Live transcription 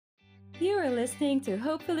You are listening to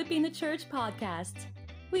Hope Filipino Church podcast.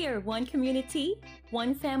 We are one community,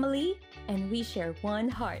 one family, and we share one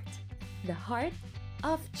heart, the heart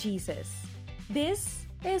of Jesus. This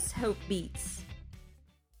is Hope Beats.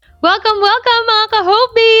 Welcome mga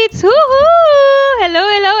ka-Hope Beats! Woohoo! Hello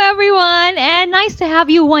everyone! And nice to have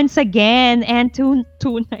you once again. And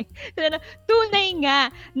tunay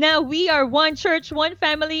nga na we are one church, one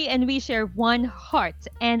family, and we share one heart.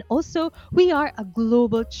 And also, we are a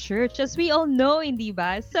global church, as we all know, hindi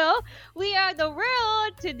ba? So, we are the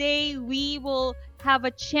world. Today, we will have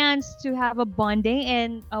a chance to have a bonding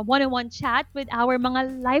and a one-on-one chat with our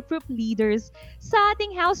mga life group leaders sa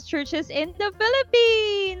ating house churches in the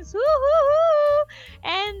Philippines. Woohoo!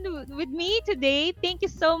 And with me today, thank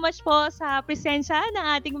you so much po sa presensya ng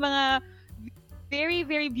ating mga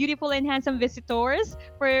very beautiful and handsome visitors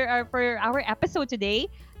for our episode today.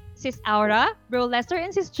 Sis Aura, Bro Lester,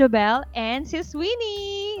 and Sis Jobel, and Sis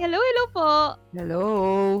Winnie. Hello po.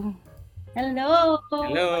 Hello. Hello.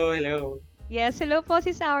 Hello. Yes, hello po,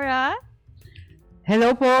 Sis Aura.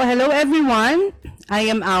 Hello po. Hello everyone.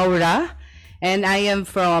 I am Aura and I am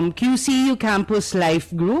from QCU Campus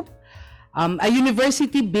Life Group, a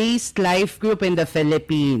university-based life group in the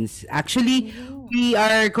Philippines. Actually, we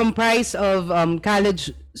are comprised of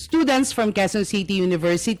college students from Quezon City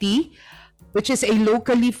University, which is a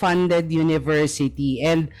locally funded university.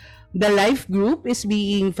 And the life group is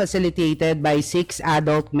being facilitated by 6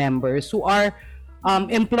 adult members who are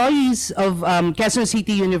employees of Quezon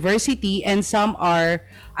City University, and some are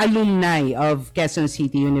alumni of Quezon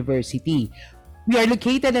City University. We are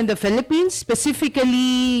located in the Philippines,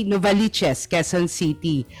 specifically Novaliches, Quezon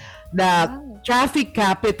City, the traffic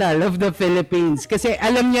capital of the Philippines. Kasi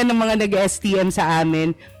alam niya ng mga nag-STM sa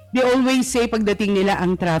amin, they always say pagdating nila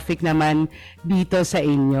ang traffic naman dito sa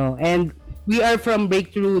inyo. And we are from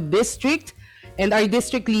Breakthrough District, and our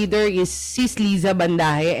district leader is Sis Liza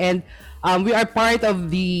Bandahe, and we are part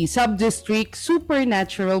of the sub-district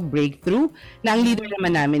Supernatural Breakthrough na ang leader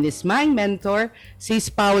naman namin is my mentor, Sis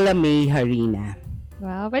Paula May Harina.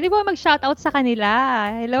 Wow, pwede po mag-shoutout sa kanila.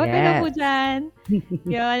 Hello po dyan.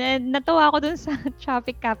 Yun, and natuwa ako dun sa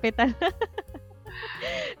traffic capital.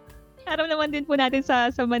 Aram naman din po natin sa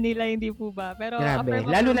Manila, hindi po ba? Pero grabe,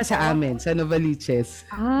 lalo na sa amin, sa Novaliches.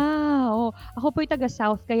 Ako po'y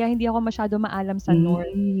taga-south, kaya hindi ako masyado maalam sa north.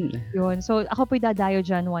 Yun, so ako po'y dadayo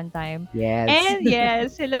dyan one time. Yes. And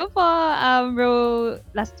yes, hello po, Bro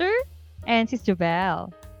Lester and Sis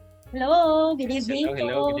Jobel. Hello, good evening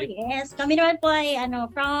Hello. po. Yes, kami naman po ay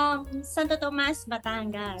from Santo Tomas,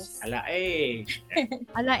 Batangas. Alae.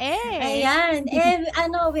 Ayan, and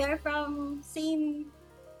we are from same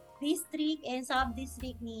district and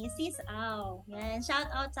sub-district ni Sis Au. Yan, shout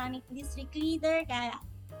out sa aming district leader kay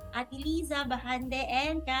Ate Liza Bahande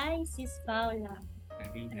and kay Sis Paula.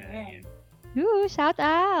 Ayan. Shout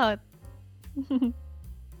out!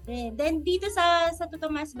 Then dito sa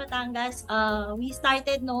Tomas, Batangas, we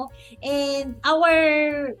started, and our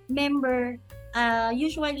member,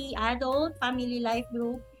 usually adult, family life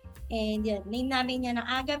group, and yan, name namin yan ng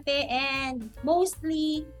Agape, and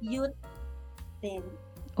mostly youth then.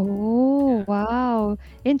 Oh, wow.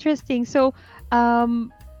 Interesting. So,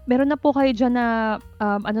 meron na po kayo dyan na,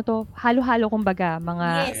 halo-halo kumbaga,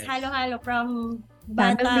 mga Yes, halo-halo from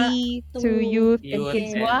bata family to youth and youth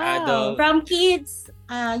kids. and Wow. adult. from kids,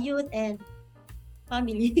 youth, and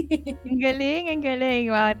family. Ang galing.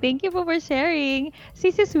 Wow. Thank you po for sharing.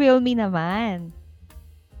 Sis Wilmy naman.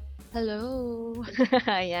 Hello.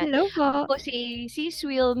 Ayan. Hello po. Ako si Sis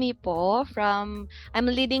Wilmy po I'm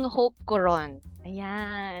leading Hope Coron.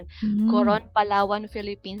 Ayan. Coron, Palawan,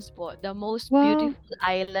 Philippines po. The most Wow. beautiful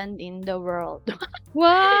island in the world.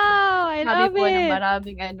 Wow! I Sabi love po ng it.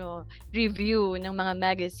 maraming review ng mga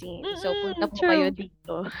magazine. So, punta po true. kayo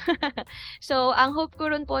dito. So, ang Hope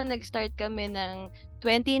Coron po, nag-start kami ng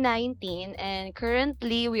 2019 and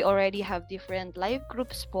currently, we already have different life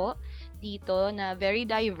groups po dito na very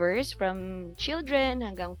diverse from children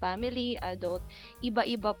hanggang family, adult,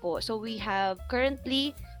 iba-iba po. So, we have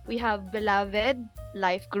Beloved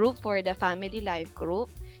Life Group for the family life group,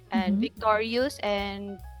 and Victorious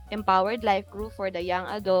and Empowered Life Group for the young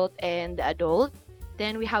adult and the adult.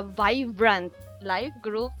 Then we have Vibrant Life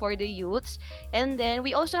Group for the youths. And then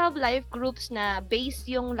we also have life groups na based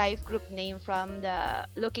yung life group name from the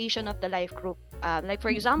location of the life group. Like for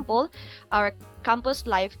example, our campus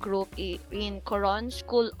life group in Coron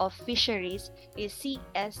School of Fisheries is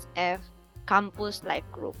CSF Campus Life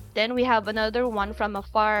Group. Then we have another one from a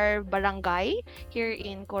far barangay here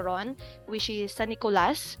in Coron, which is San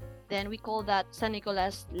Nicolas Then we call that San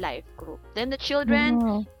Nicolas Life Group. Then the children,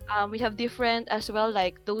 Wow. we have different as well,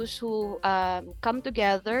 like those who come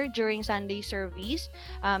together during Sunday service.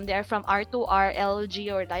 They are from R2R, LG,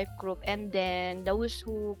 or Life Group. And then those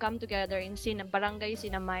who come together in Barangay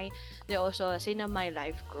Sinamay, they also a Sinamay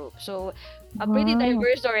Life Group. So pretty Wow.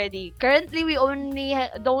 diverse already. Currently, we only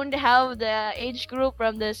don't have the age group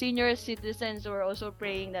from the senior citizens. We're also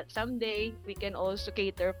praying that someday we can also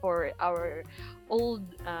cater for our old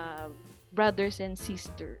brothers and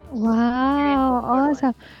sisters here in Wow, Bukidnon.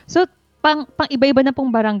 awesome. So, pang iba-iba na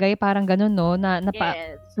pong barangay, parang gano'n 'no,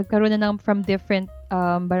 Yes. nagkaroon na ng from different,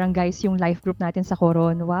 barangays yung life group natin sa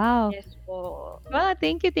Coron. Wow. Yes po. Wow,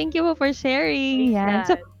 thank you po for sharing. Praise Yan.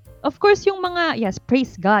 So, God. of course, yung mga, yes,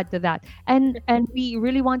 praise God to that. And we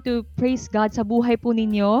really want to praise God sa buhay po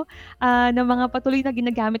ninyo, na mga patuloy na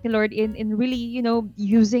ginagamit ni Lord in really,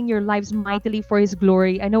 using your lives mightily for His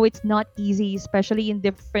glory. I know it's not easy, especially in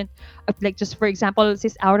different, like just for example,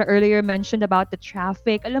 Sis Aura earlier mentioned about the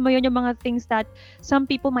traffic. Alam mo yun, yung mga things that some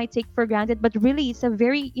people might take for granted, but really, it's a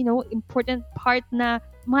very, important part na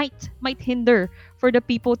might hinder for the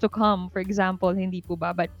people to come, for example, hindi po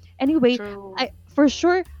ba? But anyway, True. for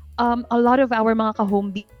sure, a lot of our mga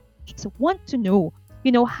ka-home beats want to know,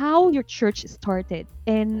 how your church started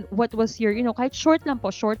and what was your, kahit short lang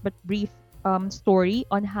po, short but brief story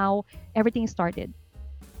on how everything started.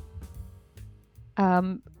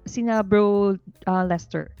 Sina Bro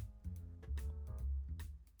Lester.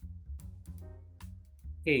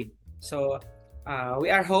 Okay. So,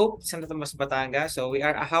 we are Hope, Santo Tomas, Batangas. So, we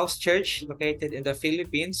are a house church located in the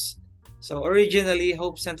Philippines. So, originally,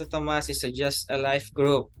 Hope Santo Tomas is just a life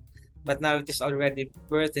group. But now it is already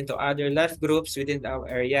birthed into other life groups within our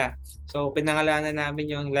area. So, pinangalanan namin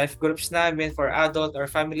yung life groups namin for adult or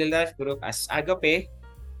family life group as Agape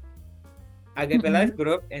Life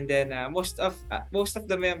Group, and then most of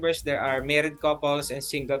the members there are married couples and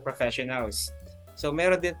single professionals. So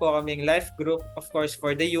meron din po kaming life group, of course,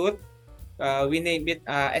 for the youth. We name it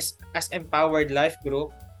as Empowered Life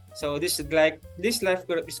Group. So this life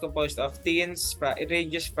group is composed of teens. It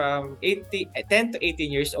ranges from 10 to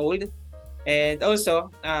 18 years old, and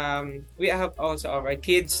also we have also our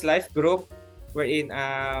kids life group, wherein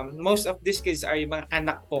most of these kids are yung mga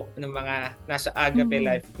anak po ng mga nasa Agape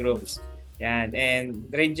Life Groups. Yan. And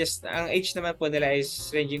ang age naman po nila is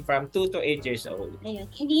ranging from 2 to 8 years old. Ayun.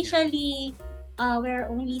 Initially, we're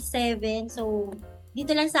only 7. So,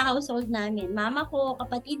 dito lang sa household namin. Mama ko,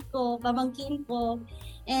 kapatid ko, pamangkin ko.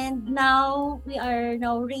 And now, we are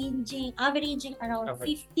now averaging around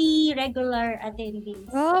 50 regular attendees.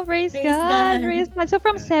 Oh, praise God. Praise God. So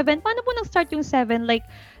from 7, paano po nag-start yung 7? Like,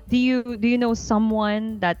 do you know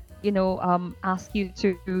someone that, ask you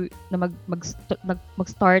to na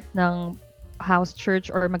mag-start ng house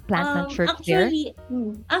church or mag-plant ng church there?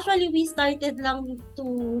 Actually, we started lang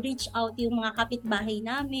to reach out yung mga kapitbahay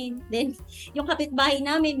namin. Then, yung kapitbahay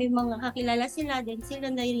namin, may mga kakilala sila. Then,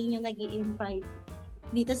 sila na rin yung nag-i-invite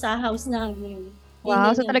dito sa house namin.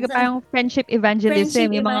 Wow, so talaga parang friendship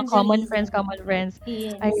evangelism, yung mga common friends.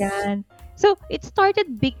 Yes. Ayan. So, it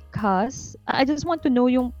started because, I just want to know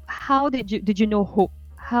how did you know Hope?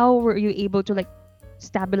 How were you able to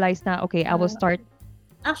stabilize na, okay, I will start?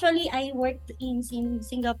 Actually, I worked in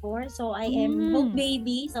Singapore. So, I am Hope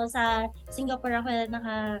baby. So, sa Singapore ako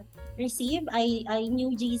naka-receive. I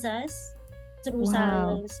knew Jesus through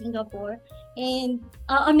sa Singapore. And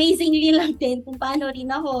amazingly lang din kung paano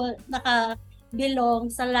rin ako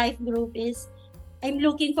naka-belong sa life group is I'm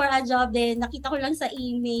looking for a job din. Nakita ko lang sa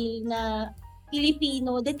email na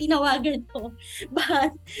Filipino, then tinawagan ko.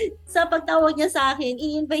 But sa pagtawag niya sa akin,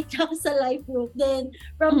 i-invite niya ako sa life group. Then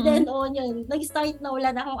from then on yun, nag-start na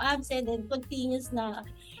wala na akong absent and continuous na.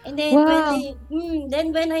 And then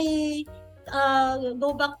when I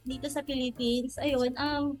go back dito sa Philippines, ayun,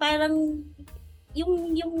 parang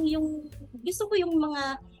yung gusto ko yung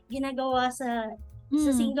mga ginagawa sa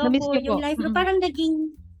Singapore, yung life group, parang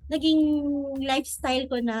naging lifestyle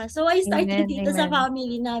ko na. So, I started dito sa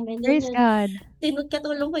family namin. Praise God.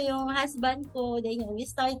 Katulong ko yung husband ko. Then, we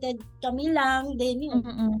started kami lang. Then,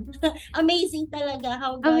 amazing talaga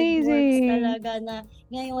how God works talaga na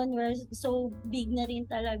ngayon we're so big na rin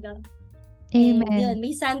talaga. Amen. And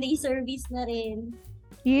may Sunday service na rin.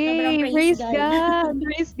 Yay! Praise God!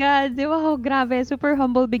 Praise God! Wow, grabe. Super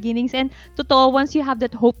humble beginnings. And totoo, once you have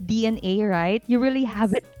that hope DNA, right? You really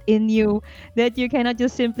have it in you that you cannot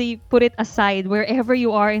just simply put it aside wherever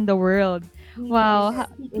you are in the world. Wow.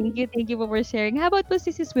 Thank you for sharing. How about po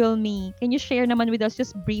si Sis Wilmy? Can you share naman with us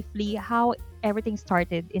just briefly how everything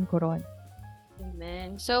started in Coron?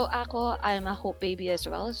 Amen. So, I'm a Hope baby as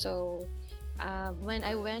well. So, when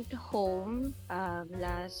I went home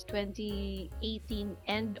last 2018,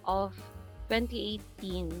 end of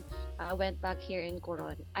 2018, I went back here in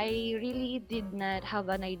Coron. I really did not have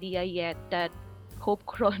an idea yet that Hope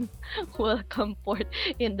Coron will come forth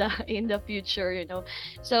in the future, you know.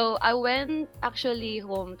 So I went actually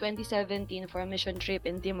home 2017 for a mission trip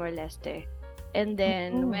in Timor Leste. And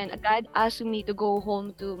then Oh. when God asked me to go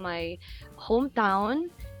home to my hometown,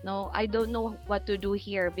 no, I don't know what to do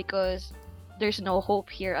here because there's no hope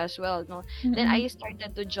here as well, no. Then Mm-mm. I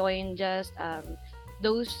started to join just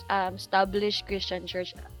those established Christian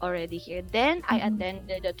church already here. Then I Mm-mm.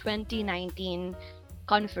 attended the 2019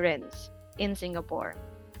 conference in Singapore.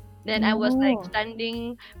 Then I was like Oh.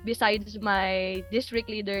 standing besides my district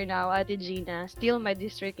leader now, Ate Gina, still my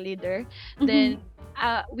district leader. Mhm. Then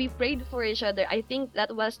we prayed for each other. I think that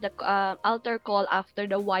was the altar call after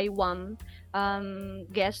the YWAM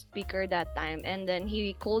guest speaker that time. And then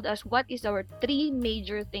he called us what is our three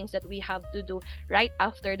major things that we have to do right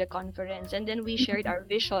after the conference. And then we shared our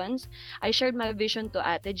visions. I shared my vision to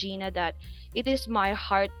Ate Gina that it is my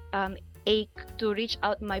heart ache to reach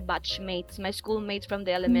out my batchmates, my schoolmates from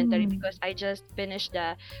the elementary Mm. because I just finished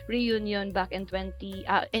the reunion back in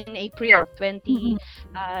in April Mm-mm.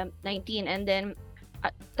 2019, and then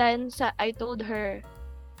I told her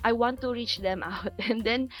I want to reach them out. And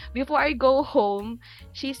then before I go home,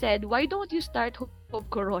 she said, "Why don't you start Hope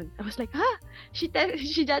Coron?" I was like, "Huh?" She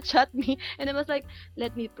just shot me, and I was like,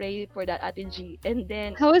 "Let me pray for that, Ate G." And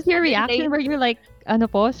then How was your a day reaction? later, Were you like, ano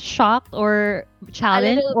po, shocked or a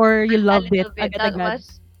challenged, little or you a loved it little bit. That agad-agad?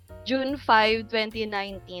 was June 5,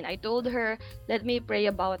 2019. I told her, let me pray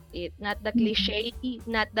about it. Mm. Not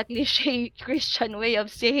the cliche Christian way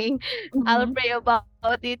of saying I'll Mhm. pray about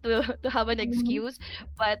it to have an Mhm. excuse.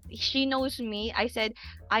 But she knows me. I said,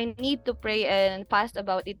 I need to pray and fast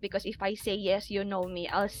about it because if I say yes, you know me.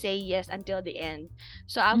 I'll say yes until the end.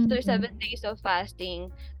 So after Mhm. 7 days of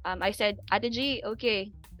fasting, I said, Ate G,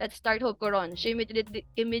 okay, let's start Hope Coron. She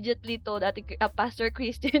immediately told Pastor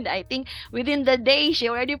Christine. I think within the day she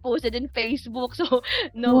already posted in Facebook. So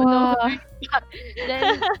no Wow. going back.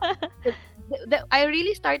 Then I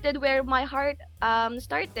really started where my heart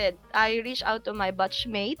started. I reached out to my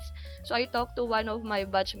batchmates. So I talked to one of my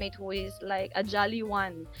batchmate who is like a jolly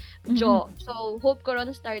one, Mhm. Joe. So Hope Coron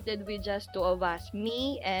started with just two of us,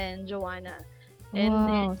 me and Joanna. And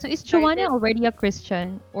then Wow. So is Joanna started already a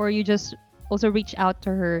Christian, or you just also reach out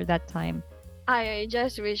to her that time? I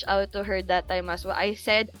just reached out to her that time as well. I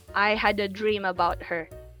said I had a dream about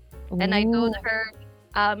her. And I told Oh, her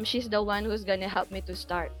she's the one who's gonna help me to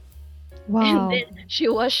start. And wow. then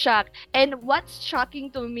she was shocked. And what's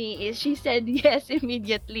shocking to me is she said yes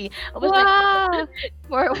immediately. I was like,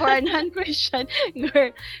 Wow. for a non-Christian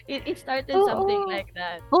girl, it started something Oo. like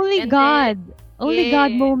that. Only And then God. Only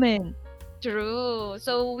God yeah, moment. true.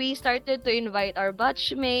 So we started to invite our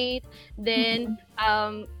batchmate. Then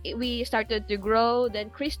Mm-mm. we started to grow. Then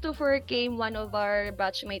Christopher came, one of our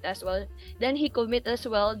batchmate as well. Then he commit as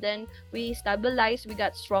well. Then we stabilized. We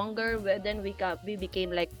got stronger. Then we became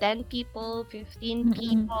like 10 people, 15 Mm-mm.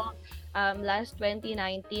 people. Last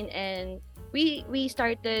 2019, and we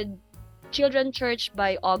started children church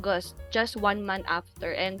by August, just 1 month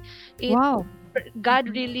after, and it Wow. God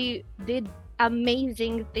really did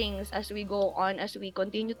amazing things as we go on, as we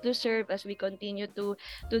continue to serve, as we continue to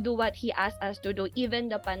do what He asked us to do.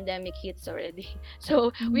 Even the pandemic hits already.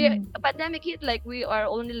 So Mm. pandemic hit like we are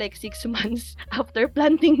only like 6 months after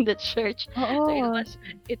planting the church. So Oo.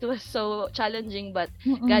 it was so challenging, but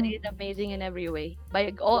God Mm-mm. is amazing in every way.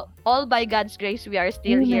 By all by God's grace, we are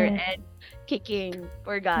still here Amen. and kicking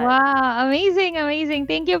for God. Wow, amazing, amazing.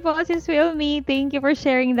 Thank you po, Sis Wilmy. Thank you for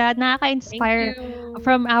sharing that. Thank Nakaka-inspire you.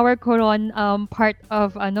 from our Coron part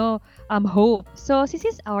of hope. So, si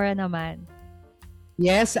Sis Aura naman.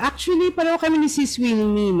 Yes, actually, pareho kami ni Sis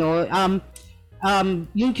Wilmy, no?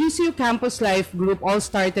 Yung QCU Campus Life Group all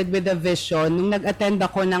started with a vision nung nag-attend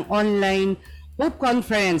ako ng online Hope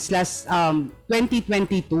Conference last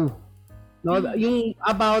 2022. No? Mhm. Yung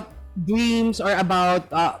about dreams or about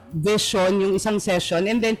vision, yung isang session.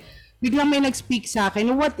 And then, biglang may nag-speak sa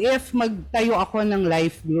akin, what if magtayo ako ng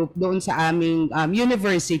life group doon sa aming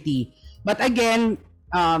university? But again,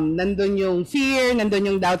 nandun yung fear, nandun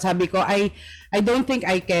yung doubt. Sabi ko, I don't think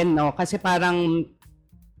I can, no? Kasi parang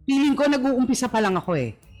feeling ko nag-uumpisa pa lang ako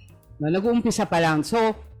eh. No, nag-uumpisa pa lang.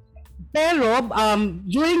 So, pero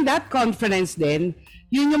during that conference din,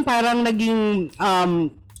 yun yung parang naging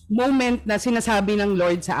moment na sinasabi ng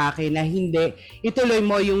Lord sa akin na hindi, ituloy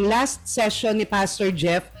mo yung last session ni Pastor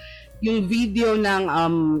Jeff, yung video ng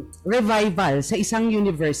revival sa isang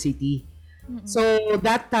university. Mm-mm. So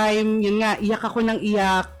that time, yun nga, iyak ako ng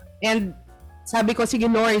iyak and sabi ko, sige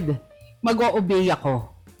Lord, mag-o-obey ako.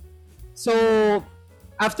 So,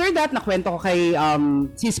 after that, nakwento ko kay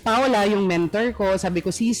Sis Paula, yung mentor ko. Sabi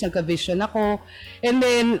ko, sis, nagka-vision ako. And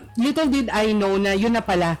then, little did I know na yun na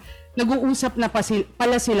pala, nag-uusap na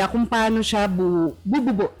pala sila kung paano siya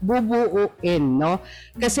bubuuin, no?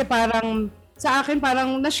 Kasi parang, sa akin,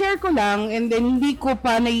 parang na-share ko lang and then hindi ko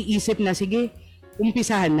pa naiisip na, sige,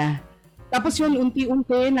 umpisahan na. Tapos yun,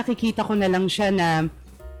 unti-unti, nakikita ko na lang siya na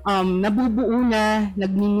nabubuo na,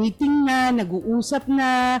 nagmi-meeting na, nag-uusap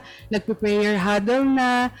na, nagpe-prayer huddle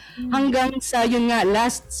na, hanggang sa, yun nga,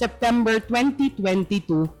 last September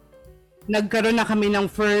 2022, nagkaroon na kami ng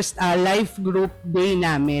first life group day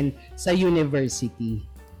namin sa university.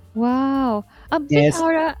 Wow. Yes. Sis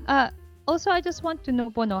Aura, also I just want to know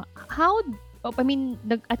po, no, how,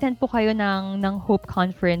 nag-attend po kayo ng Hope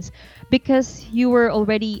Conference because you were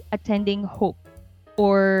already attending Hope,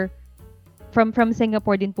 or from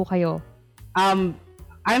Singapore din po kayo?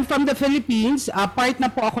 I'm from the Philippines. Part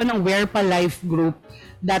na po ako ng Where Pa Life Group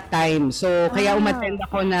that time. So, kaya umattend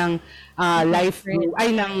ako ng life group,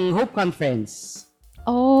 ng Hope Conference.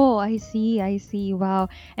 Oh, I see.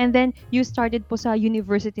 Wow. And then, you started po sa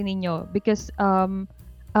university ninyo because,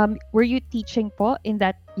 were you teaching po in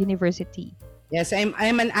that university? Yes, I'm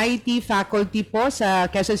an IT faculty po sa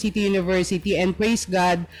Quezon City University, and praise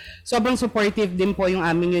God, sobrang supportive din po yung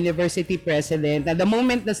aming university president. At the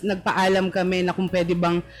moment na nagpaalam kami na kung pwede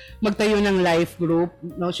bang magtayo ng life group,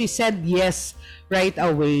 no, she said yes right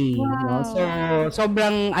away. Wow. No? So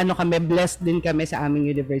sobrang kami, blessed din kami sa aming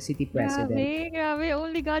university president. Grabe.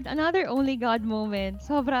 Only God, another only God moment.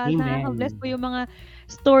 Sobra, Amen. nakaka-bless po yung mga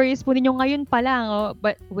stories po ninyo ngayon pa lang. Oh.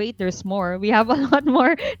 But wait, there's more. We have a lot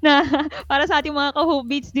more na para sa ating mga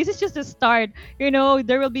ka-Hope Beats. This is just a start. You know,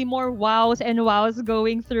 there will be more wows and wows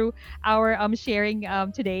going through our sharing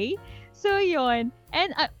today. So yun.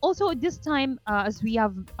 And also this time, as we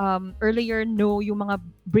have earlier know yung mga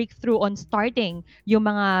breakthrough on starting yung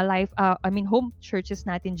mga home churches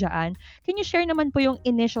natin dyan. Can you share naman po yung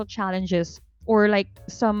initial challenges or like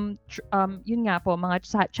some yun nga po, mga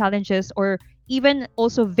challenges or even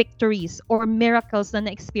also victories or miracles na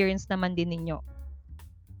na-experience naman din ninyo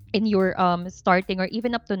in your starting or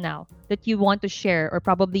even up to now that you want to share or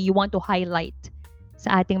probably you want to highlight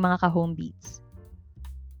sa ating mga ka-Home Beats?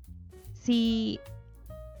 Si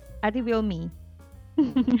Ate Wilmy.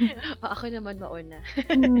 Ako naman mauna.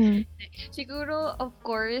 Mm. Siguro, of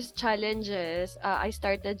course, challenges. I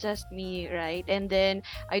started just me, right? And then,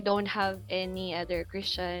 I don't have any other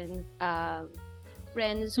Christian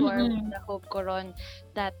friends who are with the Hope Coron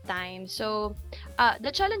that time. So,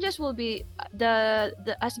 the challenges will be the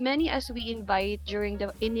as many as we invite during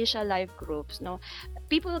the initial life groups, no?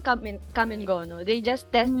 People come and go, no? They just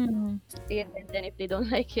test it, and then if they don't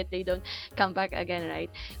like it, they don't come back again,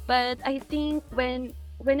 right? But I think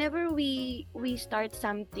whenever we start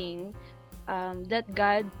something that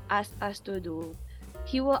God asked us to do,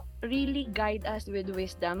 He will really guide us with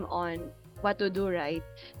wisdom on what to do, right?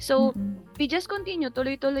 So, we just continue,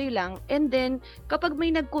 tuloy-tuloy lang. And then, kapag may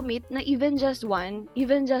nag-commit na even just one,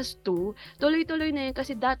 even just two, tuloy-tuloy na yun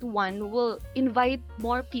kasi that one will invite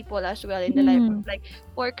more people as well in the life. Like,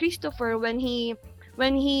 for Christopher, when he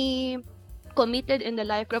committed in the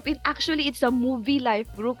life group, it's a movie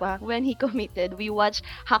life group. When he committed, we watched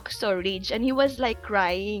Hacksaw Ridge, and he was like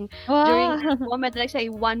crying during that moment, like say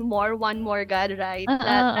one more God, right?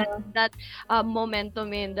 That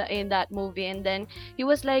momentum in that movie, and then he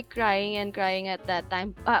was like crying at that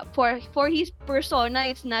time. For his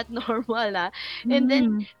persona, it's not normal, and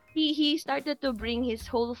then he started to bring his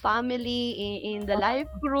whole family in the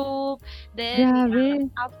life group.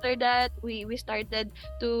 Then after that, we started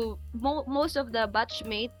to most of the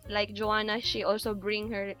batchmates, like Joanna, she also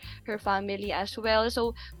bring her family as well.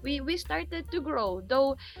 So we started to grow.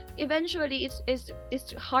 Though eventually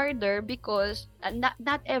it's harder because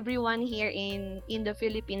not everyone here in the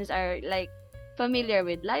Philippines are like familiar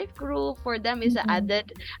with life group. For them is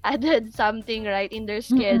added something, right, in their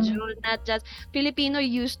schedule. Not just Filipino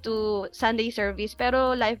used to Sunday service,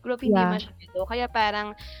 pero life group hindi masyado. Kaya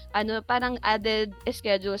parang added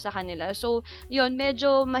schedule sa kanila. So yun,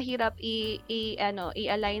 medyo mahirap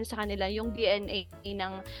i-align sa kanila yung DNA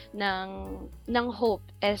ng Hope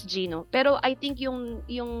SG, no. Pero I think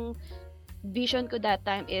yung vision ko that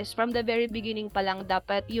time is from the very beginning pa lang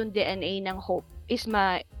dapat yung DNA ng Hope is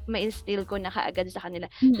ma-instill ko na kaagad sa kanila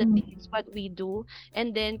that this is what we do.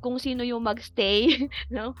 And then kung sino yung magstay,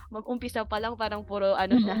 no, mag-umpisa pa lang parang puro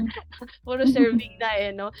puro serving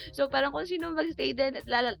na no. So parang kung sino magstay din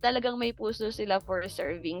talagang may puso sila for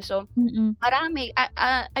serving. So marami,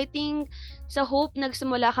 I think sa Hope,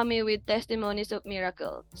 nagsimula kami with Testimonies of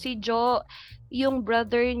Miracle. Si Jo, yung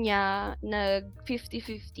brother niya, nag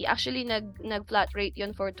 50-50. Actually, nag-flat rate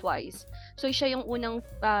yon for twice. So, siya yung unang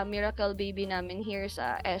miracle baby namin here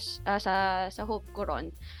sa Hope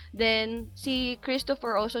Coron. Then, si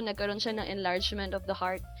Christopher also nagkaroon siya ng enlargement of the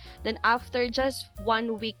heart. Then, after just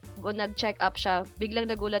 1 week, nag-check up siya,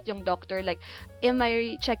 biglang nagulat yung doctor, like, am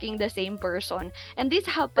I checking the same person? And this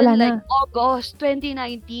happened Wala like na. August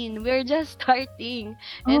 2019. We're just starting.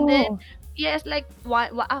 And then, Oh, yes, like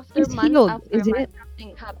after he's months healed, after is it? months,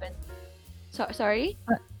 something happened. Sorry?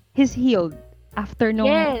 He's healed after nung...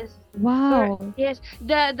 Yes. Wow. Yes,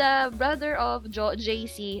 the brother of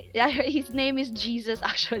JC, his name is Jesus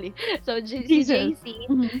actually. So si Jesus. JC,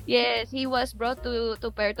 Mhm. yes, he was brought to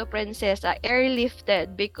Puerto Princesa,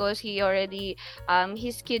 airlifted because he already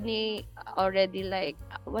his kidney already like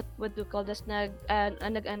what do you call this, nag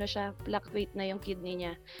ano siya, fluctuate na yung kidney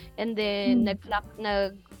niya. And then Mm.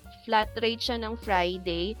 nag flat rate siya ng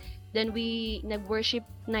Friday. Then nag-worship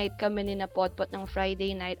night kami ni na Potpot ng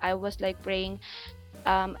Friday night. I was like praying,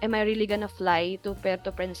 am I really gonna fly to Puerto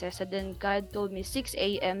Princesa? Then God told me 6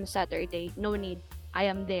 a.m. Saturday, no need, I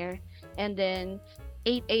am there. And then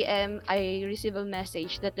 8 a.m. I received a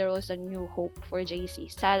message that there was a new hope for JC.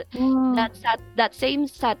 Wow. That same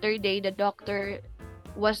Saturday, the doctor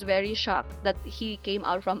was very shocked that he came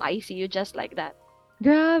out from ICU just like that.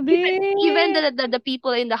 Grabe. Even the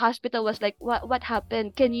people in the hospital was like, what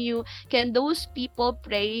happened? Can those people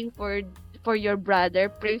praying for your brother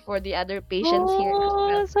pray for the other patients here as well?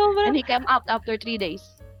 Oh, sobrang... And he came out after 3 days.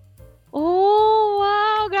 Oh,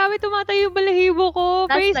 wow. Grabe, tumatayo yung balahibo ko.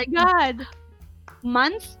 That's Praise like God.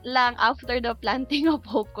 months lang after the planting of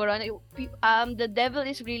Hope Corona. The devil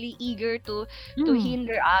is really eager to Mm.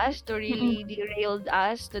 hinder us, to Mm-mm. really derail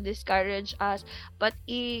us, to discourage us. But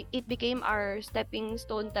it became our stepping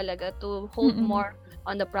stone talaga to hold Mm-mm. more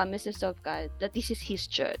on the promises of God, that this is His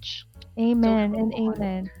church. Amen So, and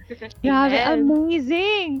amen. Grabe, amen.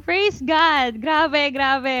 amazing. Praise God. Grabe,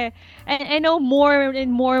 grabe. And I know more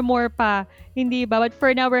and more pa. Hindi ba? But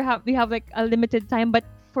for now, we have like a limited time. But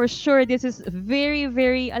for sure, this is very,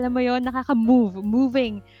 very, alam mo yon,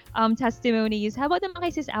 moving testimonies. How about naman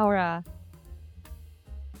kay Sis Aura?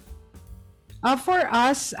 For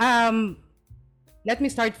us, let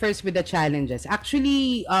me start first with the challenges.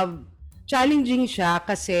 Actually, challenging siya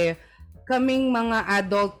kasi kaming mga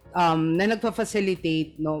adult na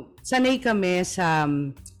nagpa-facilitate, no, sanay kami sa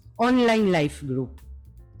online life group.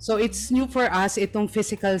 So it's new for us itong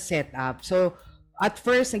physical setup. So at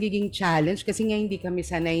first nagiging challenge kasi nga hindi kami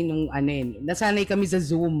sanay nung nasanay kami sa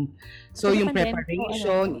Zoom. So Kasi yung pandemic po,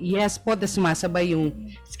 preparation, yes po, tas sumasabay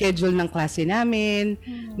yung schedule ng klase namin.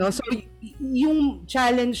 No, so yung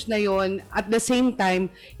challenge na yon, at the same time,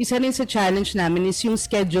 isa rin sa challenge namin is yung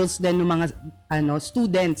schedules din ng mga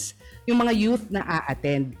students, yung mga youth na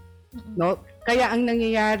a-attend. No? Kaya ang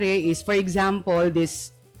nangyayari is, for example,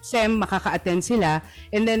 this SEM makaka-attend sila,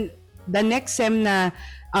 and then the next SEM na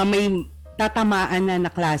may tatamaan na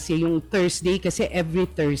klase yung Thursday kasi every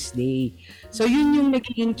Thursday. So yun yung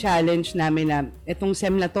nagiging challenge namin na etong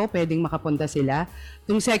SEM na to pwedeng makapunta sila.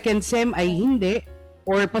 Itong second SEM ay hindi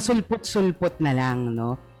or pasulpot-sulpot na lang,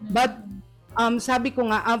 no? But sabi ko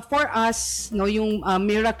nga, for us, no, yung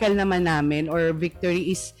miracle naman namin or victory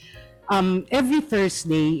is every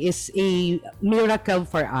Thursday is a miracle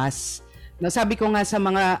for us. No, sabi ko nga sa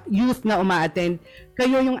mga youth na uma-attend,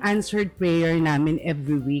 kayo yung answered prayer namin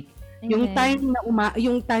every week. Yung time na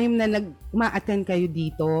uma-attend kayo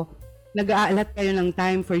dito, nag-aalat kayo ng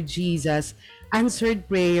time for Jesus, answered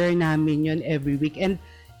prayer namin yun every week. And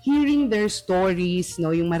hearing their stories,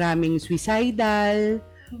 no, yung maraming suicidal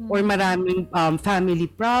or maraming family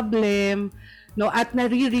problem, no, at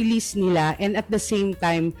nare-release nila, and at the same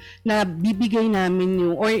time na bibigay namin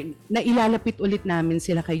yung or nailalapit ulit namin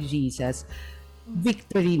sila kay Jesus.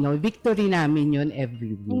 Victory namin yun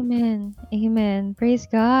every week. Amen. Praise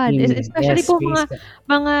God. Amen. Especially Yes, po praise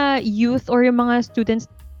mga youth or yung mga students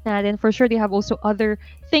natin, for sure they have also other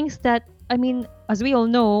things that, I mean, as we all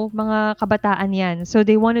know, mga kabataan yan. So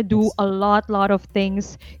they want to do a lot of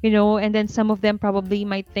things, and then some of them probably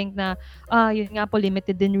might think na, yun nga po,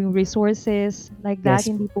 limited din yung resources, like that,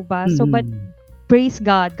 Yes. hindi po ba? So, but praise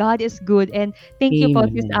God. God is good. And thank you po,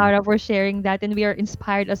 Sis Amen. Aura, for sharing that. And we are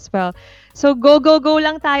inspired as well. So, go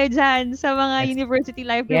lang tayo dyan sa mga Yes. university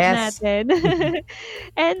life groups Yes. natin.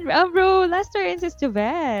 And, bro, last turn, Sis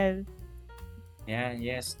Jovel. Yeah,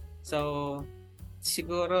 yes. So,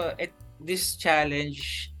 siguro, this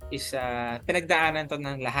challenge is pinagdaanan to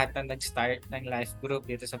ng lahat na nag-start ng life group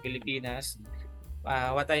dito sa Pilipinas.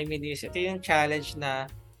 What I mean is, ito yung challenge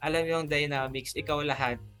na alam yung dynamics, ikaw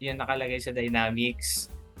lahat yung nakalagay sa dynamics.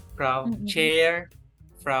 From chair,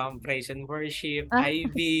 from praise and worship,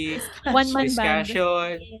 IV, One-man band.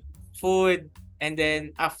 discussion, food, and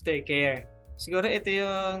then aftercare. Siguro ito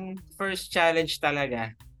yung first challenge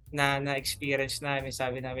talaga na na-experience namin.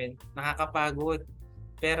 Sabi namin, nakakapagod.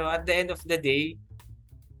 Pero at the end of the day,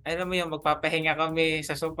 alam mo yung magpapahinga kami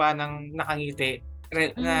sa sofa ng nakangiti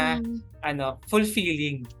na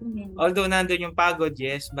fulfilling. Although nandun yung pagod,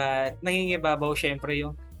 yes, but nangingibabaw syempre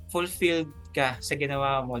yung fulfilled ka sa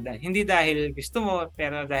ginawa mo. Hindi dahil gusto mo,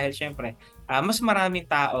 pero dahil syempre, mas maraming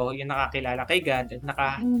tao yung nakakilala kay God at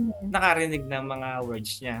nakarinig ng mga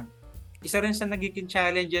words niya. Isa rin sa nagiging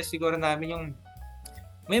challenges siguro namin yung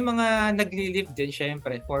may mga nagli-live din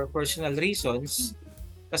syempre for personal reasons.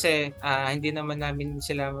 Kasi hindi naman namin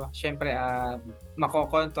sila syempre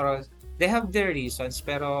makokontrol. They have their reasons,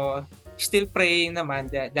 pero still praying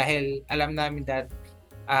naman dahil alam namin that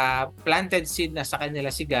planted seed na sa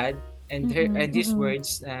kanila si God and His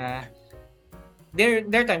words their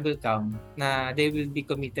time will come na they will be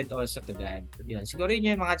committed also to God. Yun. Siguro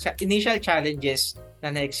yun yung mga initial challenges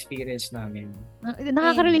na na-experience namin.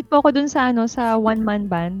 Nakaka-relate po ako dun sa sa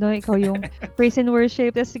one-man band. No? Ikaw yung praise and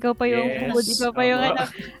worship, tapos ikaw pa yung food, ikaw pa yung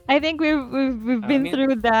I think we've been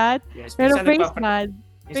through that. Yes, pero praise God.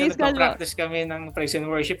 Minsan nagpa-practice kami ng praise and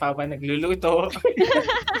worship habang nagluluto.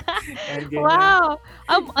 Wow!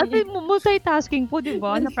 Multitasking po, di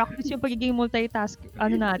ba? Na-practice yung pagiging multitask,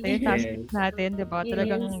 natin, di ba?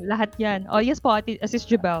 Talagang lahat yan. Oh, yes po, Sis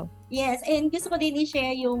Jubel. Yes, and gusto ko din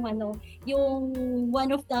i-share yung yung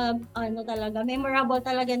one of the talaga memorable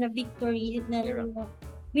talaga na victory na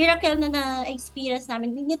miracle na na-experience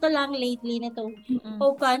namin. Nito lang lately nitong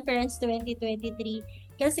Hope Conference 2023.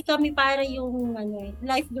 Kasi kami para yung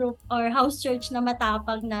life group or house church na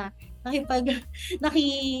matapang na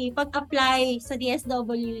nakipag-apply sa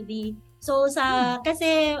DSWD. So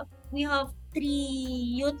kasi we have 3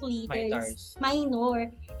 youth leaders,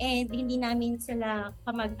 minor, and hindi namin sila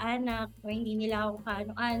kamag-anak o hindi nila ako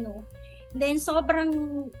kaano-ano. Then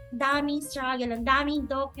sobrang daming struggle, ang daming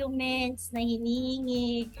documents na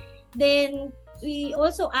hinihingi. Then we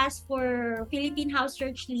also ask for Philippine house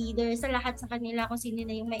church leaders sa lahat sa kanila kung sino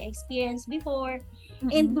na yung may experience before.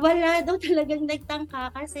 And wala daw talagang nagtangka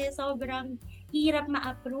kasi sobrang hirap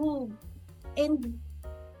ma-approve. And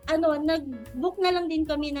nag-book na lang din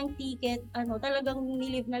kami ng ticket. Talagang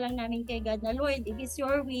nilive na lang namin kay God na, Lord, if it's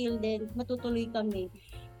your will, then matutuloy kami.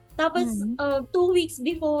 Tapos, 2 weeks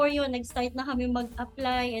before yun, nag-start na kami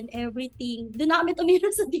mag-apply and everything. Doon na kami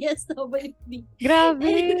tumira sa DSWD. Grabe!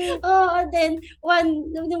 Then,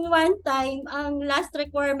 one time, ang last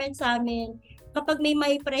requirement sa amin, kapag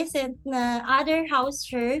may present na other house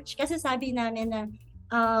church, kasi sabi namin na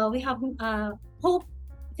we have Hope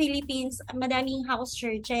Philippines, madaming house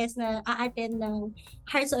churches na a-attend ng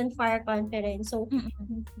Hearts on Fire Conference. So,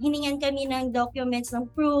 hiningan kami ng documents, ng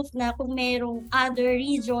proof na kung merong other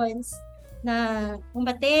regions na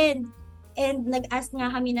umattend. And nag-ask nga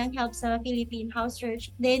kami ng help sa Philippine House Church.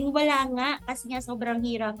 Then, wala nga kasi nga sobrang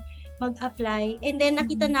hirap mag-apply. And then,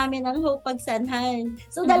 nakita namin ang Hope Pagsanhan.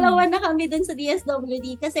 So, dalawa na kami dun sa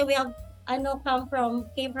DSWD kasi we have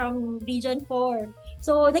came from Region 4.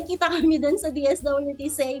 So, nakita kami dun sa DSWD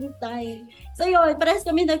same time. So, yun, parehas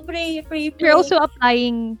kami nag-pray. You're also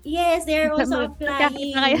applying. Yes, they're also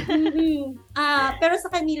applying. Pero sa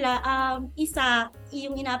kanila, isa,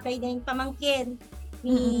 yung ina-apply din, pamangkin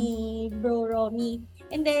ni Bro Romy.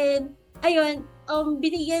 And then, ayun,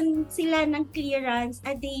 binigyan sila ng clearance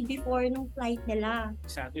a day before nung flight nila.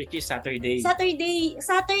 Which is Saturday.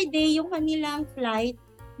 Saturday yung kanilang flight.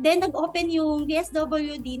 Then, nag-open yung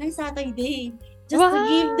DSWD ng Saturday. Just to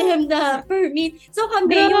give them the permit. So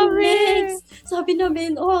kami yung next. Sabi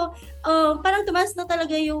namin, parang tumaas na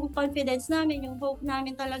talaga yung confidence namin, yung hope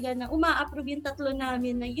namin talaga na uma-approve yung 3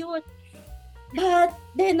 namin na youth. But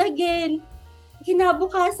then again,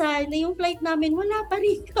 kinabukasan na yung flight namin, wala pa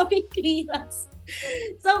rin kami clearance.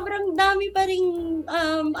 Sobrang dami pa rin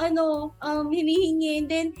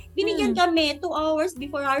hinihingi. Then, binigyan kami 2 hours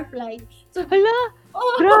before our flight. So,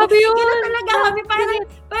 grabe yun! Kaya talaga kami,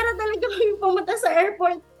 para talaga kami pumunta sa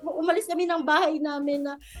airport. Umalis kami ng bahay namin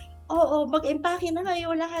na, mag-empake na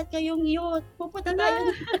kayo, lahat kayong youth. Pupunta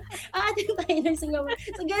tayo. Aatin tayo ng Singapore.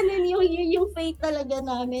 So, ganun yung faith talaga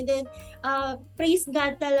namin. Then, praise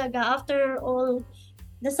God talaga. After all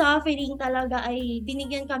the suffering talaga ay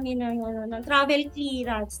binigyan kami ng travel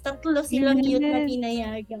clearance. 3 silang youth na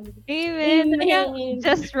pinayagan. Amen.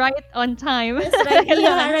 Just right on time. Just right,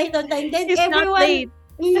 right on time. Then It's everyone,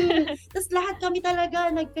 Tapos lahat kami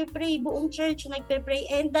talaga nagpe-pray, buong church nagpe-pray.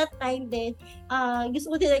 And that time din,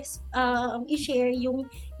 gusto ko din i-share yung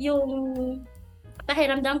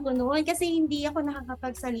pakiramdam ko noon kasi hindi ako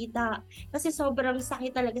nakakapagsalita. Kasi sobrang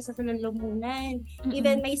sakit talaga sa lalamunan.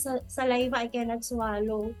 Even may saliva, I cannot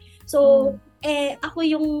swallow. So, ako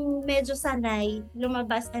yung medyo sanay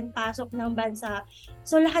lumabas and pasok ng bansa.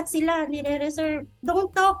 So, lahat sila nire-reserve.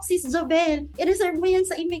 Don't talk, Sis Jobel. I-reserve mo yan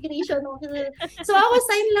sa immigration. So, ako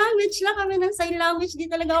sign language lang kami ng sign language. Di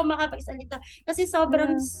talaga ako makapagsalita. Kasi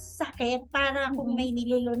sobrang sakit. Para kung may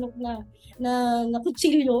nilulunok na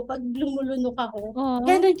kutsilyo pag lumulunok ako.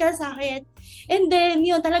 Ganun ka sakit. And then,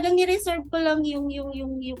 yun, talagang ni-reserve ko lang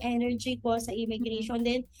yung energy ko sa immigration.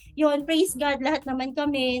 Then, yun, praise God, lahat naman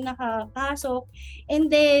kami nakapasok.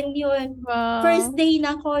 And then, yun, first day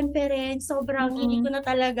ng conference, sobrang hindi ko na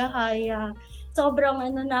talaga kaya. Sobrang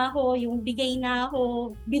na ako, yung bigay na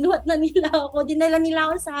ako, binuhat na nila ako, dinala nila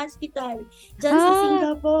ako sa hospital, dyan sa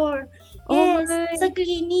Singapore. Yes, sa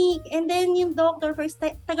clinic. And then yung doctor, first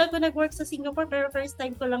time, tagal ko nag-work sa Singapore, pero first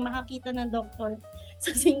time ko lang makakita ng doctor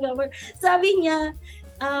sa Singapore. Sabi niya,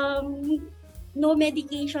 no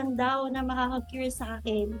medication daw na makaka-cure sa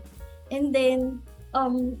akin. And then,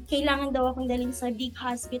 kailangan daw akong dalhin sa big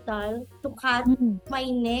hospital to cut my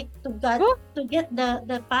neck, to get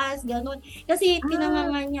the pass, ganun. Kasi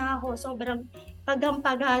pinanganga niya ako, sobrang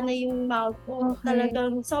pagampagana yung mouth ko.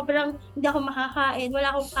 Talagang sobrang hindi ako makakain.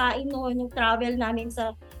 Wala akong kain noon yung travel namin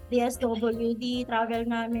sa DSWD, travel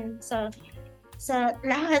namin sa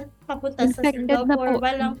lahat papunta sa Singapore.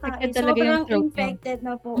 Walang kain. Sobrang infected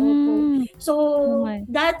na po. So,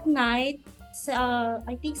 that night,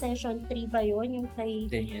 I think session 3 ba yun, yung kay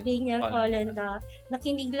Daniel Colenda,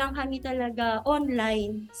 nakinig lang kami talaga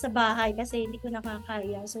online sa bahay kasi hindi ko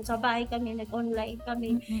nakakaya. So sa bahay kami, nag-online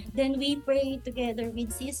kami. Then we pray together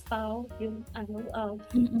with Sis Pao, yung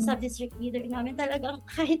sub-district leader namin. Talagang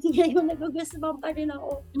kahit ngayon nagugustuhan pa rin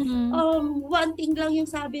ako. One thing lang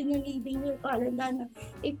yung sabi ni Daniel Colenda na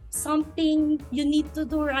if something you need to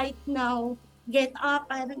do right now, get up,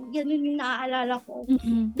 parang ganun yung naaalala ko.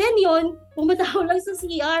 Then yun, pumunta ako lang sa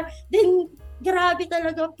CR, then grabe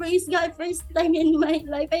talaga, praise God, first time in my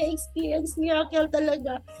life, I experienced miracle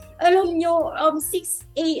talaga. Alam nyo, 6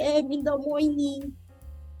 a.m. in the morning,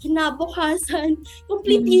 kinabukasan,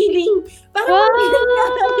 complete healing. Parang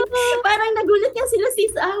nagulat nga sila,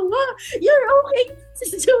 Sis Awa, you're okay,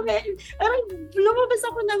 Sis Joel. Parang lumabas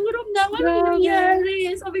ako ng room na, ano nangyari?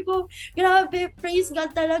 Sabi ko, grabe, praise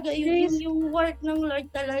God talaga, yung work ng Lord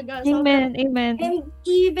talaga. Amen, amen. And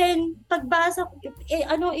even, pagbasa ko,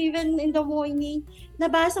 even in the morning,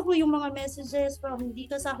 nabasa ko yung mga messages from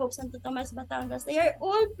dito sa Hope Santo Tomas, Batangas. They are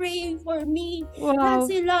all praying for me. Lahat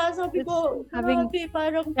sila, sabi ko, grabe,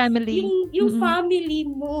 parang family. Yung family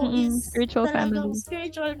mo is spiritual family.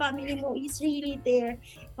 Spiritual family mo is really there.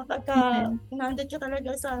 Kapag nandun ka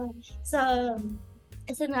talaga sa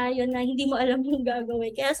scenario na hindi mo alam yung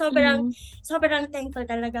gagawin. Kaya sobrang thankful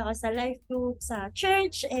talaga ako sa life group, sa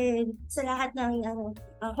church, and sa lahat ng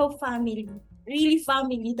Hope family. Really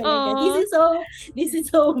family talaga. This is home. This is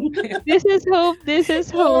home. This is hope. This is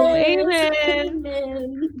hope. Yes.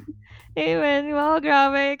 Amen. Amen. Wow,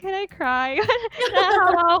 grabe. Can I cry?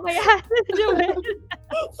 Nakahawa ko kaya.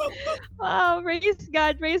 Wow, praise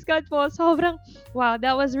God. Praise God po. Sobrang, wow,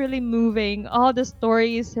 that was really moving. All the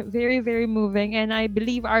stories, very, very moving. And I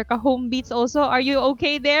believe our ka-home beats also. Are you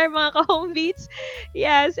okay there, mga ka-home beats?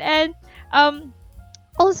 Yes. And,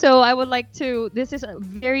 also, I would like to, this is a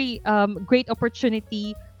very great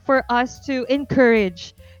opportunity for us to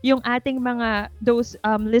encourage yung ating mga, those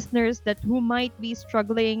listeners that who might be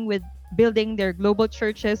struggling with building their global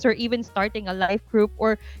churches or even starting a life group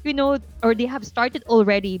or, or they have started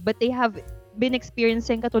already but they have been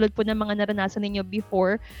experiencing katulad po ng mga naranasan ninyo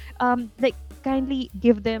before. Like, kindly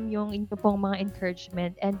give them yung inyo pong mga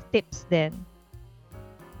encouragement and tips then.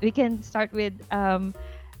 We can start with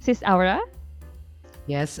Sis Aura.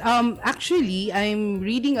 Yes. Actually, I'm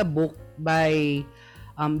reading a book by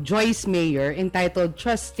Joyce Meyer entitled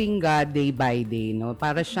Trusting God Day by Day. No?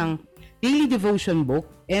 Para siyang daily devotion book.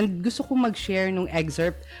 And gusto ko mag-share nung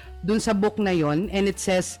excerpt dun sa book na yon. And it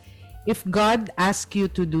says, if God asks you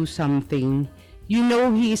to do something, you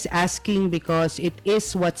know He is asking because it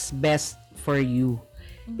is what's best for you.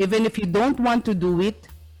 Even if you don't want to do it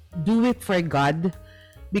for God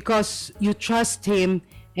because you trust Him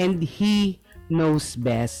and He knows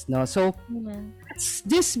best, no? So let's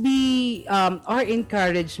this be our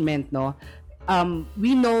encouragement, no?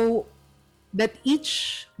 We know that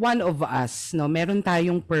each one of us, no, meron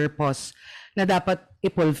tayong purpose na dapat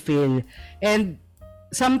i-fulfill. And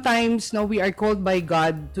sometimes, no, we are called by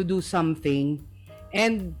God to do something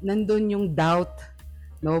And nandun yung doubt.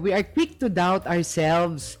 No, we are quick to doubt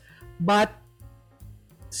ourselves, but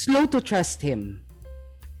slow to trust Him.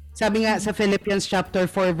 Sabi nga sa Philippians chapter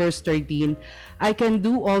 4 verse 13, I can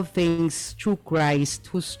do all things through Christ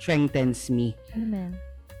who strengthens me. Amen.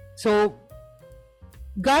 So,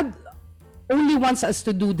 God only wants us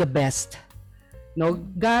to do the best. No,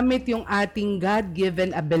 gamit yung ating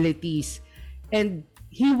God-given abilities, and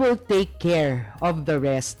He will take care of the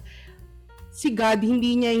rest. Si God,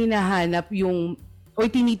 hindi niya hinahanap yung o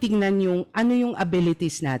tinitingnan yung ano yung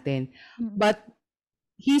abilities natin, but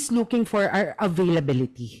He's looking for our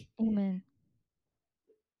availability. Amen.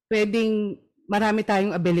 Pwedeng marami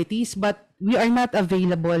tayong abilities, but we are not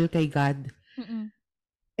available kay God.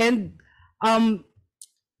 And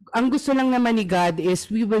ang gusto lang naman ni God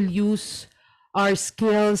is we will use our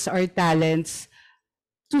skills, our talents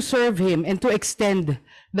to serve Him and to extend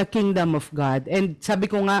the kingdom of God. And sabi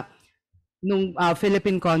ko nga, nung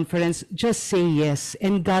Philippine conference, just say yes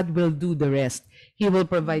and God will do the rest. He will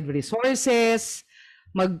provide resources,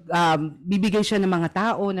 bibigay siya ng mga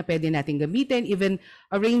tao na pwede natin gamitin, even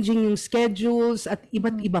arranging yung schedules at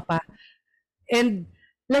iba't iba pa. And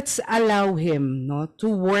let's allow Him, no, to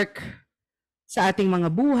work sa ating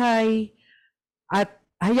mga buhay at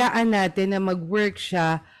hayaan natin na mag-work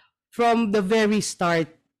siya from the very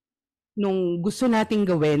start nung gusto nating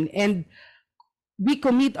gawin, and we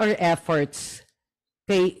commit our efforts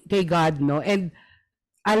kay God, no, and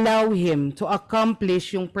allow Him to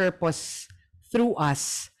accomplish yung purpose through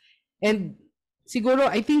us. And siguro,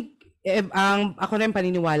 I think, ako rin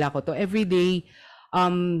paniniwala ko to, every day,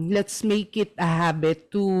 let's make it a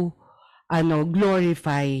habit to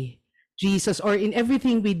glorify Jesus, or in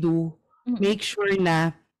everything we do, make sure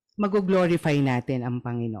na mag-glorify natin ang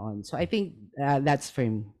Panginoon. So I think that's for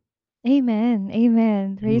me. Amen.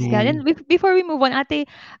 Amen. Praise God. And before we move on, Ate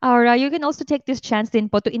Aura, you can also take this chance din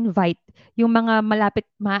po to invite yung mga malapit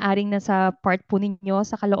maaaring nasa part po ninyo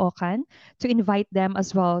sa Caloocan, to invite them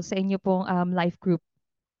as well sa inyo pong life group.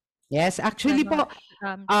 Yes, actually po,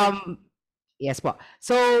 yes po.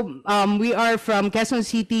 So, we are from Quezon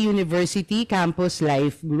City University Campus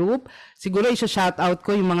Life Group. Siguro isa-shoutout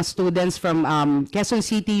ko yung mga students from Quezon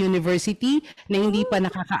City University na hindi pa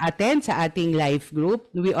nakaka-attend sa ating life group.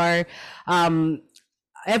 We are,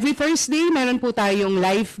 every Thursday, meron po tayong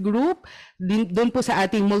life group doon po sa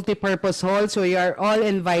ating multipurpose hall. So, you are all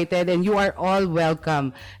invited and you are all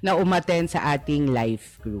welcome na umattend sa ating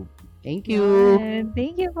life group. Thank you. And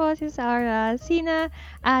thank you po, Sis Aura. Sina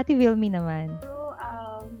Ate Wilmy naman. So,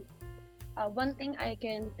 one thing I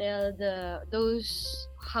can tell those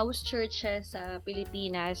house churches sa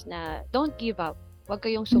Pilipinas na don't give up. Huwag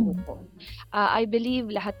kayong sumuko. I believe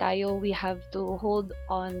lahat tayo, we have to hold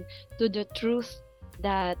on to the truth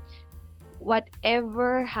that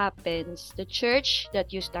whatever happens, the church that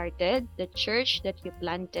you started, the church that you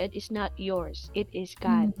planted is not yours. It is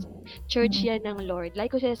God's. Church yan ng Lord.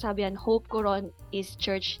 Like ko sinasabi yan, Hope Coron is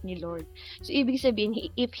church ni Lord. So, ibig sabihin,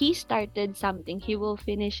 if He started something, He will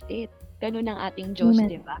finish it. Ganun ang ating Diyos,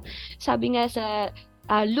 di ba? Sabi nga sa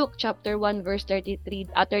Luke chapter 1 verse 37,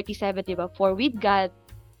 di ba? For with God,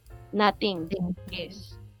 nothing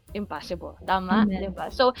is impossible. Tama?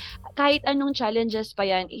 Diba? So, kahit anong challenges pa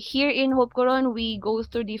yan, here in Hope Coron, we go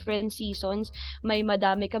through different seasons. May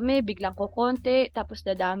madami kami, biglang kukonti, tapos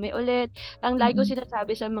dadami ulit. Ang lagi ko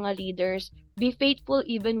sinasabi sa mga leaders, be faithful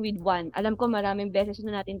even with one. Alam ko maraming beses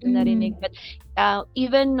na natin ito narinig, but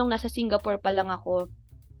even nung nasa Singapore pa lang ako,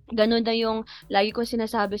 ganun na yung lagi ko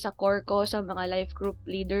sinasabi sa core ko, sa mga life group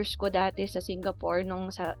leaders ko dati sa Singapore,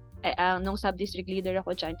 nung sub-district leader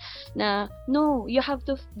ako dyan, na no, you have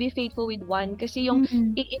to be faithful with one, kasi yung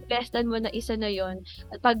i-investan mo na isa na yon,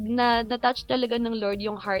 pag na-touch talaga ng Lord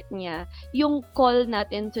yung heart niya, yung call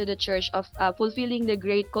natin to the church of fulfilling the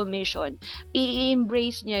Great Commission,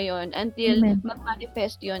 i-embrace niya yon until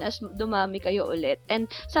mag-manifest yon as dumami kayo ulit. And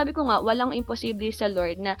sabi ko nga, walang imposible sa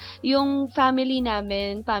Lord na yung family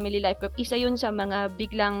namin, family life group, isa yun sa mga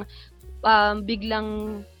biglang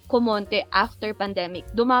kumonte after pandemic.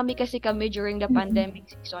 Dumami kasi kami during the pandemic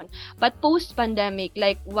season. But post-pandemic,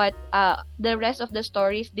 like what the rest of the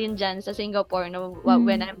stories din dyan sa Singapore, no,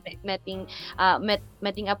 when I'm meeting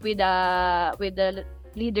up with the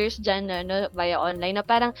leaders dyan no, via online, na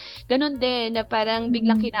parang ganun din, na parang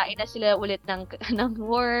biglang kinain na sila ulit ng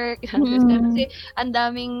work, kasi ang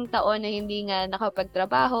daming taon na hindi nga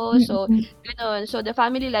nakapagtrabaho. So, ganun. So, the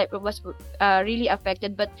family life was really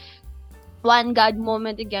affected. But one God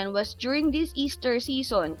moment again was during this Easter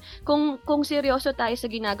season. Kung seryoso tayo sa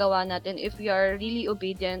ginagawa natin, if we are really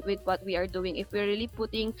obedient with what we are doing, if we're really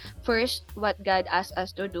putting first what God asks us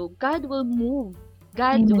to do, God will move.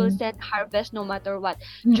 God will Amen. send harvest no matter what.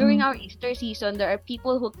 During Mm-mm. our Easter season, there are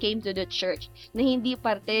people who came to the church na hindi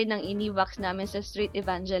parte ng iniwax namin sa street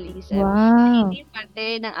evangelism. Na Wow. hindi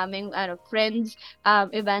parte ng aming friends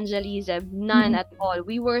evangelism. None Mm-mm. at all.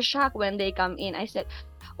 We were shocked when they come in. I said,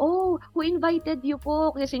 "Oh, who invited you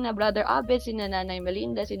po?" Kasi sina Brother Abed, sina Nanay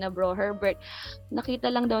Melinda, sina Bro Herbert. Nakita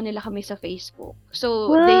lang daw nila kami sa Facebook. So,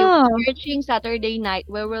 they were Wow. searching Saturday night,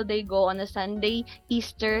 where will they go on a Sunday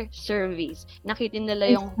Easter service. Nakita nila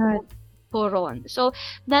Praise yung God. Coron. So,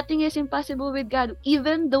 nothing is impossible with God.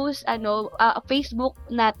 Even those Facebook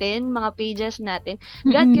natin, mga pages natin,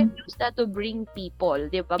 God can Mm-mm. use that to bring people,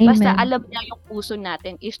 'di ba? Basta Amen. alam niya yung puso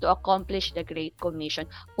natin is to accomplish the great commission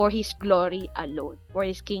for his glory alone, for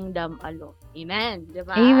his kingdom alone. Amen, 'di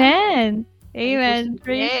ba? Amen. Ay Amen.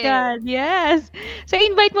 Praise posible. God. Yes. So,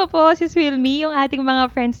 invite mo po si Wilmy, yung ating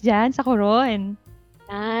mga friends dyan sa Coron.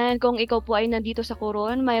 Kung ikaw po ay nandito sa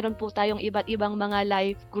Coron, mayroon po tayong iba't ibang mga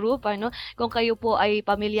life group, ano. Kung kayo po ay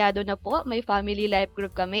pamilyado na po, may family life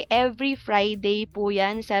group kami. Every Friday po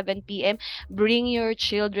 'yan, 7 p.m. Bring your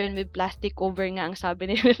children with plastic cover nga ang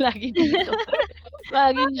sabi nila lagi dito.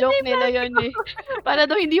 Laging joke nila yun eh. Para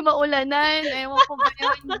daw hindi maulanan. Ewan ko ba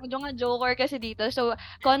yun. Mga joker kasi dito. So,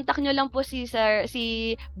 contact nyo lang po si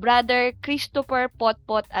Brother Christopher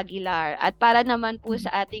Potpot Aguilar. At para naman po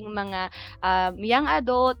sa ating mga young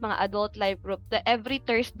adult, mga adult life group, every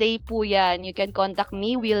Thursday po yan. You can contact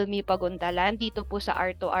me, Wilmy Paguntalan, dito po sa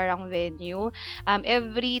R2R ang venue.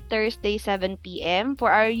 Every Thursday, 7 p.m. For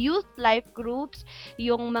our youth life groups,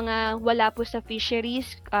 yung mga wala po sa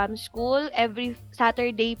fisheries school, every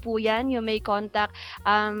Saturday po yan. You may contact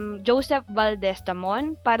Joseph Valdez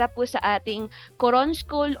Tamon para po sa ating Coron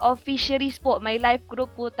School of Fisheries po. May life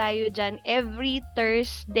group po tayo dyan every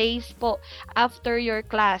Thursdays po after your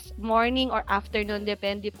class. Morning or afternoon,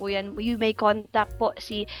 depende po yan. You may contact po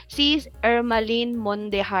si Sis Ermaline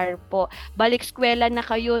Mondehar po. Balik eskwela na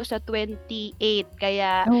kayo sa 28.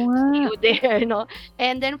 Kaya Oo nga. see you there, no?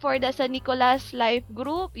 And then for the San Nicolas Life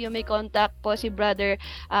Group, you may contact po si Brother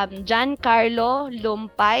John Carlo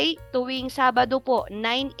Lumpay. Tuwing Sabado po,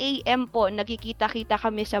 9 a.m. po, nagkikita-kita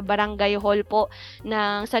kami sa Barangay Hall po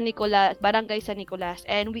ng San Nicolas, Barangay San Nicolas.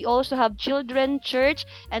 And we also have Children Church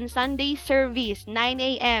and Sunday Service, 9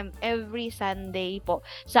 a.m. every Sunday po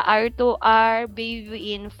sa R2R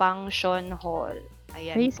Bayview Function Hall.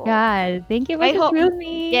 Ayan Praise po. God. Thank you po, May Sis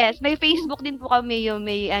Wilmy. Yes, may Facebook din po kami, yung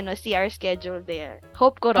may CR schedule there.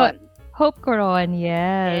 Hope Coron. Hope Coron,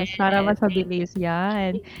 yes. Para Yes, mas thank mabilis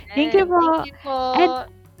yan. Yes, Thank you po. Thank you po. And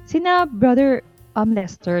sina Brother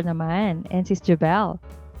Lester naman and Sis Jubel.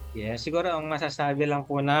 Yeah, siguro ang masasabi lang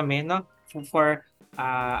po namin, no, for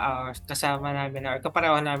our kasama namin or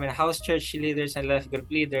kapareho namin house church leaders and life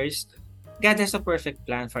group leaders, God has a perfect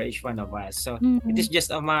plan for each one of us. So it is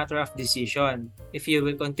just a matter of decision if you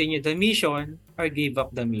will continue the mission or give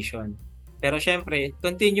up the mission. Pero syempre,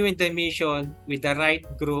 continuing the mission with the right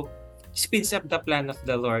group speeds up the plan of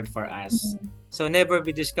the Lord for us. So never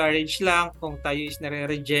be discouraged lang kung tayo is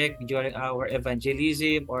nare-reject during our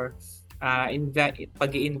evangelism or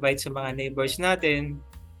pag-i-invite sa mga neighbors natin.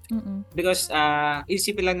 Because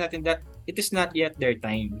isipin lang natin that it is not yet their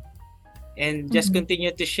time. And just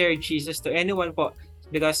continue to share Jesus to anyone po.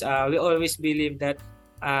 Because we always believe that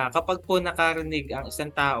kapag po nakarinig ang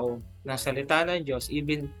isang tao ng salita ng Diyos,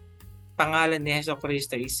 even pangalan ni Hesus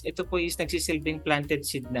Kristo ito po is nagsisilbing planted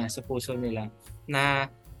seed na sa puso nila na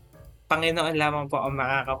Panginoon lamang po ang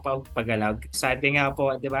makakapagpagalaw. Sabi nga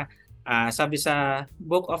po, di ba? Sabi sa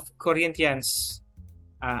Book of Corinthians,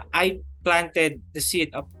 I planted the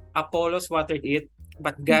seed of Apollos watered it,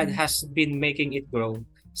 but God has been making it grow.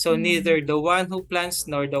 So neither the one who plants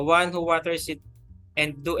nor the one who waters it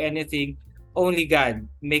and do anything, only God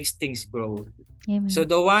makes things grow. Amen. So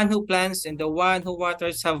the one who plants and the one who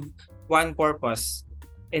waters have one purpose,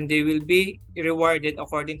 and they will be rewarded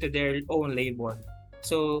according to their own labor.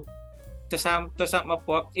 So to sum up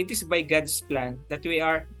po, it is by God's plan that we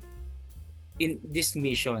are in this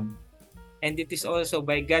mission. And it is also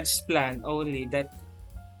by God's plan only that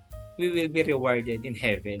we will be rewarded in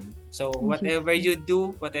heaven. So whatever you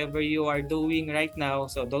do, whatever you are doing right now,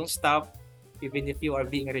 so don't stop. Even if you are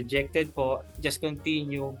being rejected po, just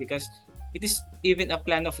continue because it is even a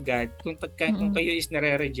plan of God kung kayo is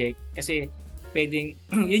nare-reject kasi pwedeng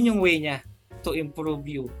yun yung way niya to improve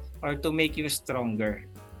you or to make you stronger.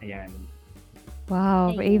 Ayan.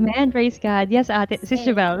 Wow. Amen. Praise God. Yes, Ate. Sis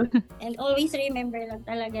Jubel. And always remember lang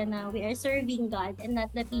talaga na we are serving God and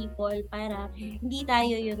not the people para hindi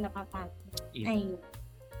tayo yung nakapagod. Ayun.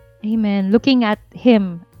 Amen. Looking at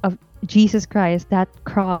Him of Jesus Christ, that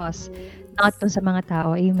cross, not dun sa mga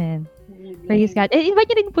tao. Amen. Praise God.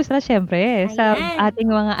 Invite niyo rin po sila syempre sa Ayan. ating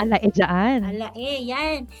mga alae dyan.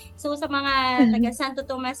 Yan. So, sa mga taga Santo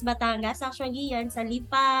Tomas, Batangas, actually yan, sa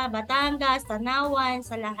Lipa, Batangas, Tanawan,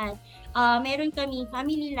 sa lahat. Meron kami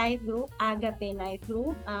family life group, Agape life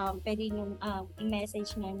group. Pwede nyo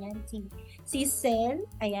i-message na yan si Sel,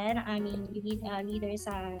 ayan, ang aming leader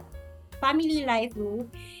sa family life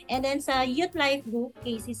group. And then sa youth life group,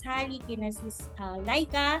 kay Sis Hali, kina Sis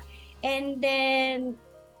Laika. And then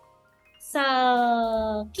sa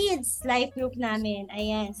kids life group namin,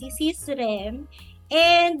 ayan, si Sis Rem.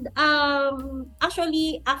 And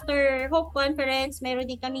actually, after Hope Conference, meron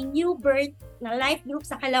din kami new birth na life group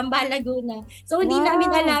sa Calamba, Laguna. So, hindi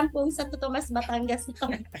namin alam kung sa Tomas, Batangas na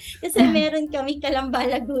kami. Kasi meron kami Calamba,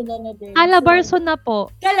 Laguna na din. Calabarzon na po.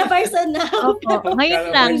 Calabarzon na. Opo.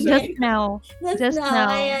 Ngayon lang, just now. Just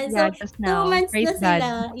now. Ayan. Yeah, So, just now. 2 months Praise na God.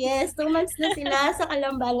 sila. Yes, 2 months na sila sa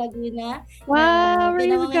Calamba, Laguna. Wow, praise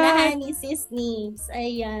God. Pinamanganahan ni Sis Nibs.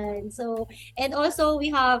 Ayan. So, and also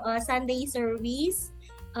we have Sunday service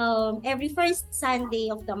every first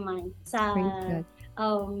Sunday of the month sa Praise God.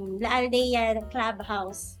 La Aldea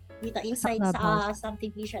Clubhouse dito inside sa Clubhouse.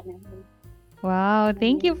 subdivision namin. Wow,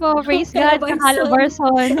 thank you po. Praise God sa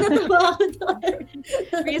Calabarzon. Natuwa ako doon.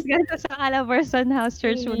 Praise God sa Calabarzon House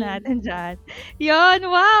Church po Amen. natin dyan. Yun,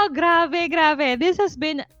 wow, grabe. This has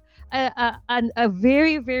been a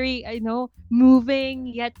very, very, moving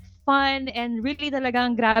yet fun and really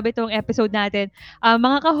talagang grabe tong episode natin.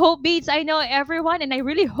 Mga ka-Hope Beats, I know everyone and I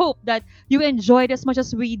really hope that you enjoyed as much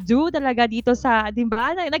as we do talaga dito sa, di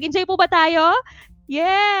ba? Nag-enjoy po ba tayo?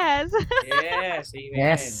 Yes! Yes, amen.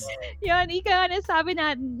 Yes. Yun, ika nga sabi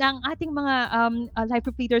na ng ating mga life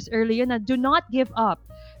group leaders earlier na do not give up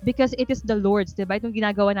because it is the Lord's, diba? Itong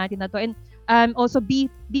ginagawa natin na to. And also be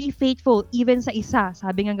faithful even sa isa.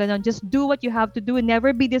 Sabi nga ganon, just do what you have to do and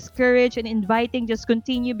never be discouraged and inviting, just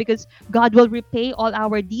continue because God will repay all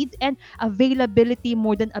our deeds and availability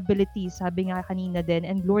more than ability. Sabi nga kanina din,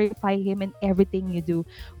 and glorify Him in everything you do.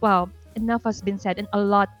 Wow. Enough has been said and a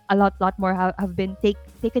lot more have been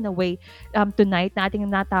taken away tonight na ating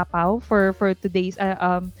natapaw for today's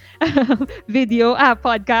video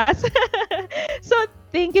podcast. So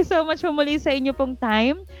thank you so much po muli sa inyo pong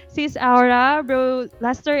time, Sis Aura, Bro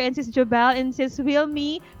Lester, and Sis Jobel, and Sis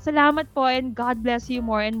Wilmy. Salamat po and God bless you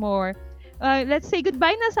more and more. Let's say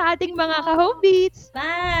goodbye na sa ating mga ka-Hope Beats.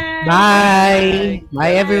 Bye! Bye.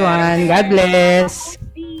 Bye, everyone. God bless.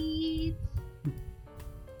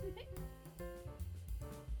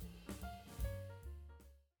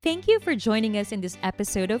 Thank you for joining us in this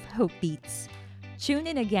episode of Hope Beats. Tune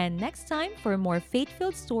in again next time for more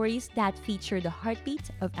faith-filled stories that feature the heartbeat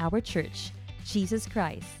of our church, Jesus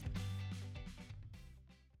Christ.